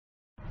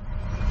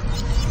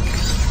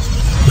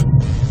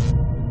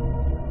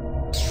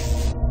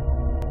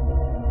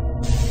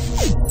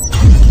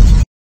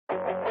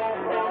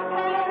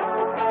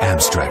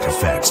Abstract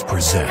Effects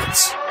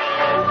presents. How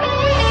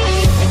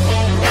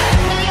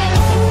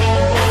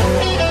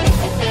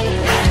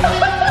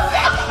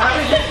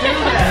did you do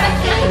that?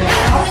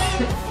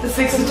 The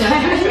 6 of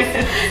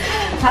diamonds.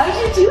 How did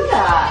you do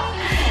that?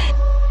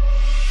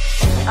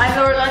 I'm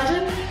Laura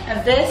London,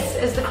 and this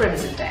is the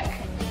Crimson deck.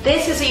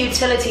 This is a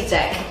utility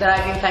deck that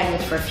I've been playing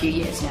with for a few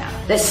years now.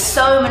 There's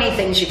so many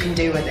things you can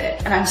do with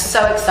it, and I'm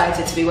so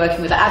excited to be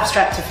working with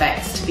Abstract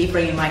Effects to be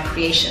bringing my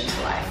creation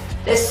to life.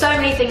 There's so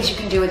many things you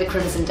can do with the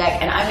Crimson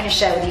deck, and I'm going to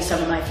share with you some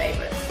of my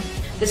favorites.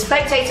 The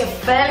spectator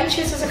fairly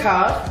chooses a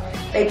card.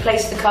 They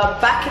place the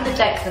card back in the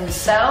deck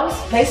themselves.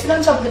 Place it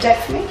on top of the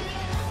deck for me.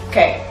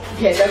 Okay.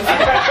 Yeah, don't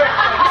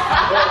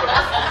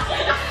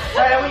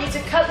Alright, I want you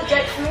to cut the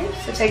deck for me.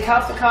 So take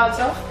half the cards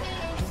off.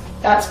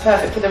 That's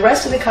perfect. Put the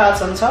rest of the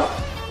cards on top.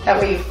 That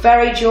way you've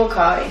buried your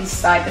card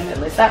inside the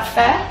middle. Is that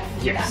fair?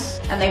 Yes.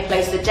 And they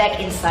place the deck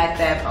inside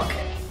their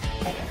pocket.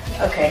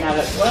 Okay, now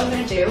look, what I'm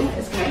going to do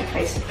is I'm going to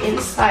place it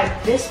inside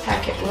this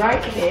packet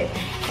right here.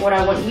 What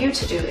I want you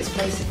to do is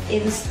place it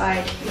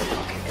inside your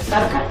pocket. Is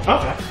that okay?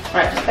 Okay.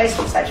 Right, just place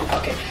it inside your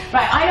pocket.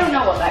 Right, I don't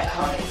know what that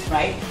card is,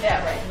 right?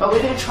 Yeah, right. But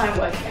we're going to try and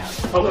work it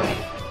out. Okay.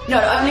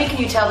 No, not only can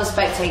you tell the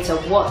spectator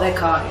what their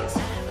card is,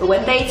 but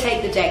when they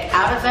take the deck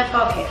out of their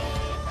pocket,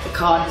 the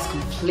card has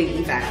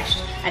completely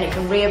vanished, and it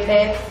can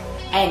reappear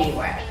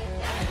anywhere.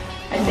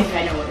 I think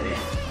I know what it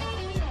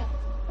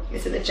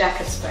is. Is it the Jack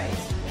of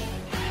Spades?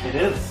 It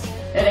is.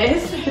 It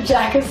is? The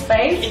Jack of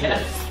Spades?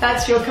 Yes.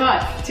 That's your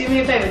card. Do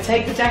me a favor,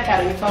 take the deck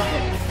out of your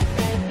pocket.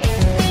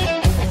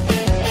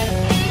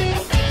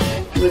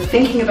 You were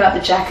thinking about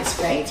the Jack of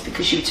Spades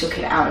because you took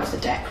it out of the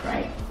deck,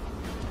 right?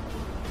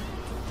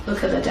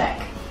 Look at the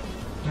deck.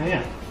 Oh,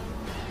 yeah.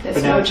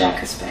 There's no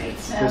Jack of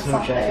Spades. There's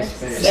no Jack of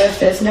Spades. So if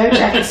there's no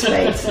Jack of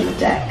Spades in the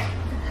deck,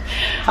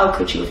 how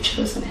could you have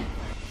chosen it?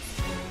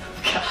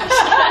 Gosh.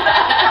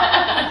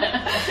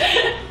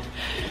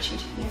 Could you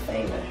do me a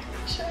favor?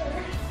 Sure.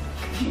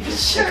 Could you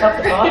just pick up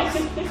the box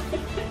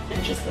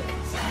and just look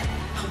inside?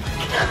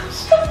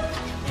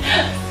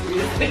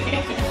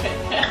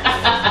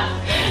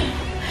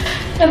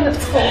 And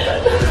let's hold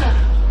it.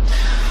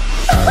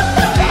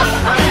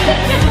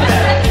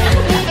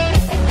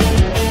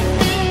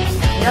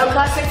 No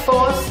classic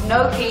fours,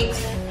 no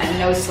peaks, and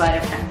no sleight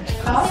of hand.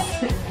 Oh,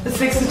 the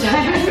 6 of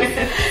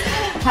diamonds.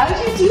 How did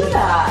you do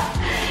that?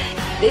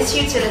 This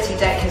utility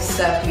deck has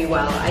served me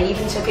well. I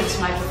even took it to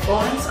my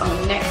performance on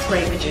The Next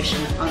Great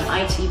Magician on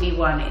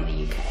ITV1 in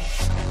the UK.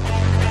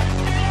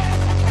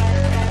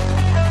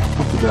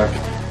 Put the deck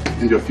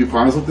into a few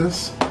piles of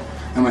this,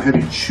 and I have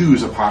you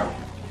choose a pile.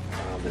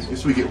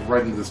 Just so we get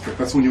right into this trick.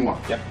 That's the one you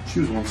want. Yep.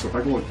 Choose one. So if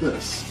I go like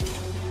this,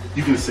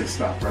 you can just say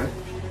stop, right?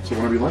 So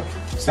whenever you like,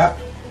 Stop.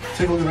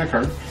 take a look at that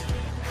card.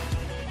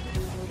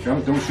 Got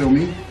it? Don't show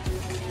me.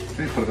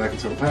 Okay, put it back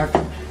into the pack.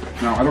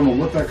 Now, I don't know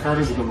what that card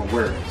is, I don't know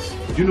where it is.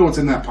 But you know what's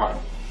in that pile,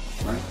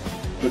 right?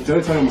 But did I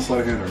tell you I'm a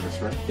sleight of hand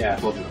artist, right? Yeah. I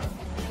told you that.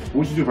 What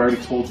would you do if I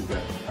already told you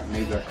that I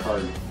made that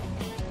card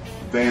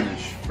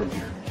vanish from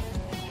here?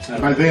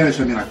 By vanish,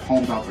 I mean I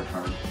palmed out the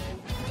card.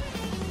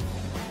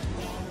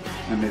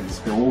 I made it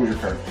disappear. What was your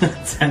card?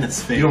 Ten of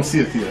Spades. You don't see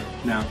it, do you?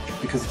 No.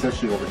 Because it's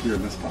actually over here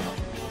in this pile.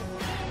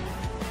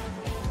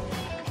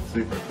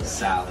 See, right there.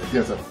 Salad.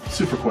 Yeah, it's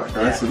super quick,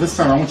 alright? Yeah. So this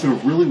time I want you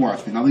to really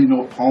watch me. Now that you know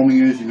what palming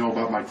is, you know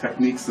about my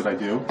techniques that I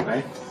do.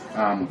 Right?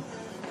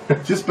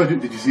 Just by,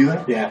 did you see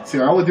that? Yeah. See,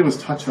 all I did was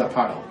touch that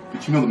pile.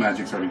 But you know the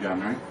magic's already gone,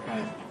 right?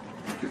 Right.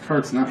 Your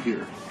card's not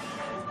here.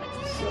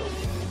 So,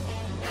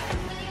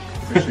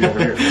 it's actually over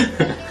here.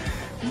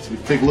 So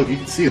take a look, you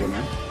can see it on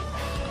there.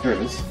 There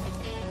it is.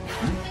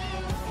 Right.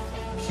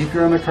 Keep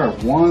your eye on that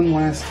card one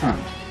last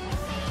time.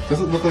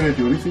 Doesn't look like I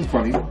do anything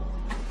funny.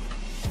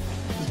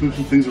 Just move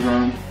some things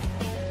around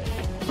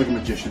like a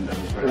magician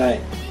does, right?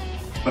 Right.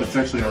 But it's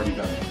actually already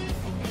done.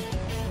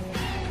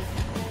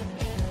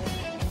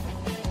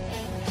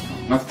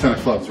 Not the 10 of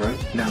clubs, right?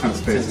 No. 10 of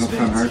spades, 10 not of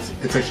 10 of hearts.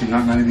 It's actually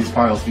not in any of these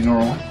piles. Do you know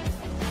why?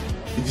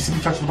 Did you see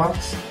me touch the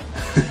box?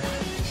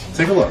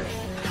 Take a look.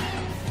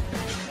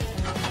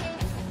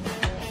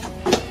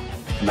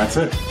 And that's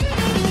it.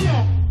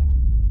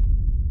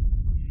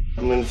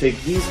 I'm going to take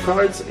these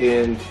cards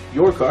and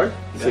your card,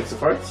 the 6 of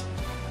hearts.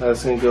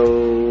 That's going to go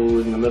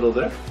in the middle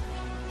there.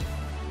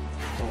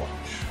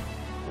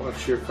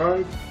 Watch your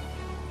card.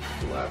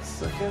 Last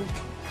second.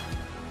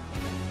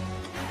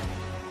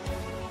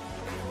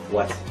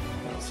 What?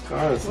 Last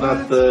card. It's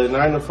not the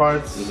 9 of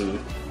hearts,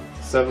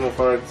 7 of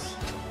hearts,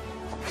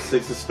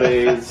 6 of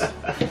spades,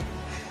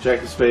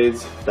 Jack of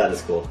spades. That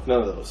is cool.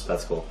 None of those.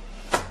 That's cool.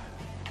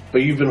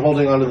 But you've been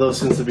holding on to those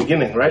since the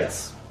beginning, right?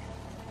 Yes.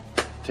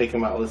 Take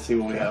them out. Let's see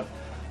what we have.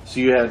 So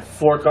you had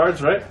 4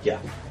 cards, right? Yeah.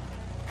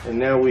 And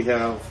now we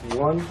have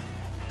 1,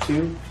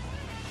 2,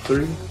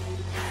 3,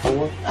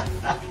 4,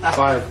 5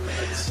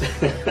 cards.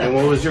 And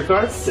what was your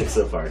card? 6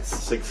 of hearts.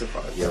 6 of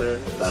hearts. Yep. There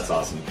it is. That's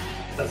awesome.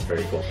 That's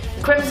very cool.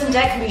 The Crimson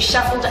deck can be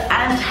shuffled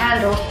and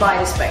handled by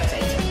the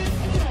spectator.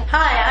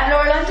 Hi, I'm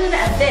Laura London,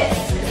 and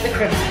this is the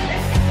Crimson deck.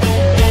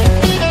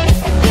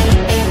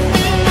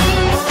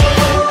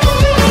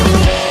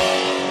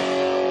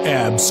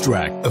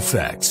 Abstract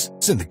effects.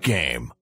 It's in the game.